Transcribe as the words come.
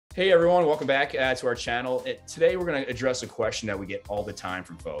Hey everyone, welcome back to our channel. Today we're going to address a question that we get all the time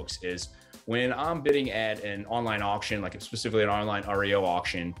from folks is when I'm bidding at an online auction, like specifically an online REO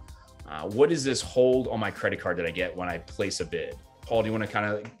auction, what does this hold on my credit card that I get when I place a bid? Paul, do you want to kind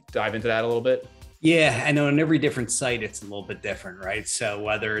of dive into that a little bit? Yeah, I know on every different site, it's a little bit different, right? So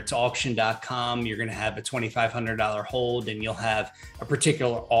whether it's auction.com, you're going to have a $2,500 hold and you'll have a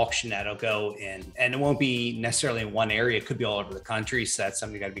particular auction that'll go in. And it won't be necessarily in one area. It could be all over the country. So that's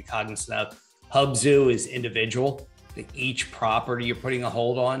something you got to be cognizant of. Hubzu is individual. Each property you're putting a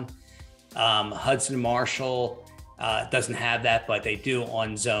hold on. Hudson Marshall doesn't have that, but they do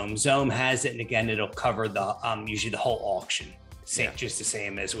on Zome. Zome has it. And again, it'll cover the usually the whole auction. Just the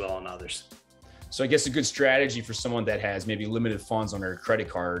same as will on others. So I guess a good strategy for someone that has maybe limited funds on their credit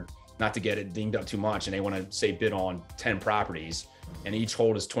card, not to get it dinged up too much, and they want to say bid on 10 properties and each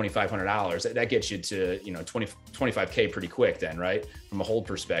hold is $2,500. That gets you to, 25K pretty quick then, right? From a hold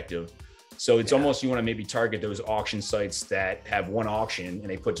perspective. So it's almost, you want to maybe target those auction sites that have one auction and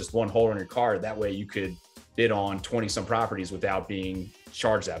they put just one hold on your card. That way you could bid on 20 some properties without being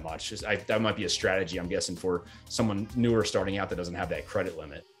charged that much. That might be a strategy, I'm guessing, for someone newer starting out that doesn't have that credit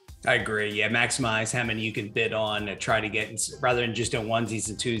limit. I agree. Yeah. Maximize how many you can bid on and try to get, rather than just doing onesies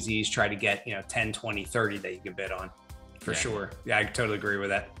and twosies, try to get, 10, 20, 30 that you can bid on for sure. Yeah. I totally agree with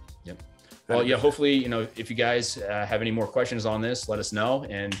that. Yep. Well, yeah, hopefully, if you guys have any more questions on this, let us know.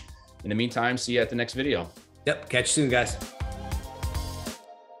 And in the meantime, see you at the next video. Yep. Catch you soon, guys.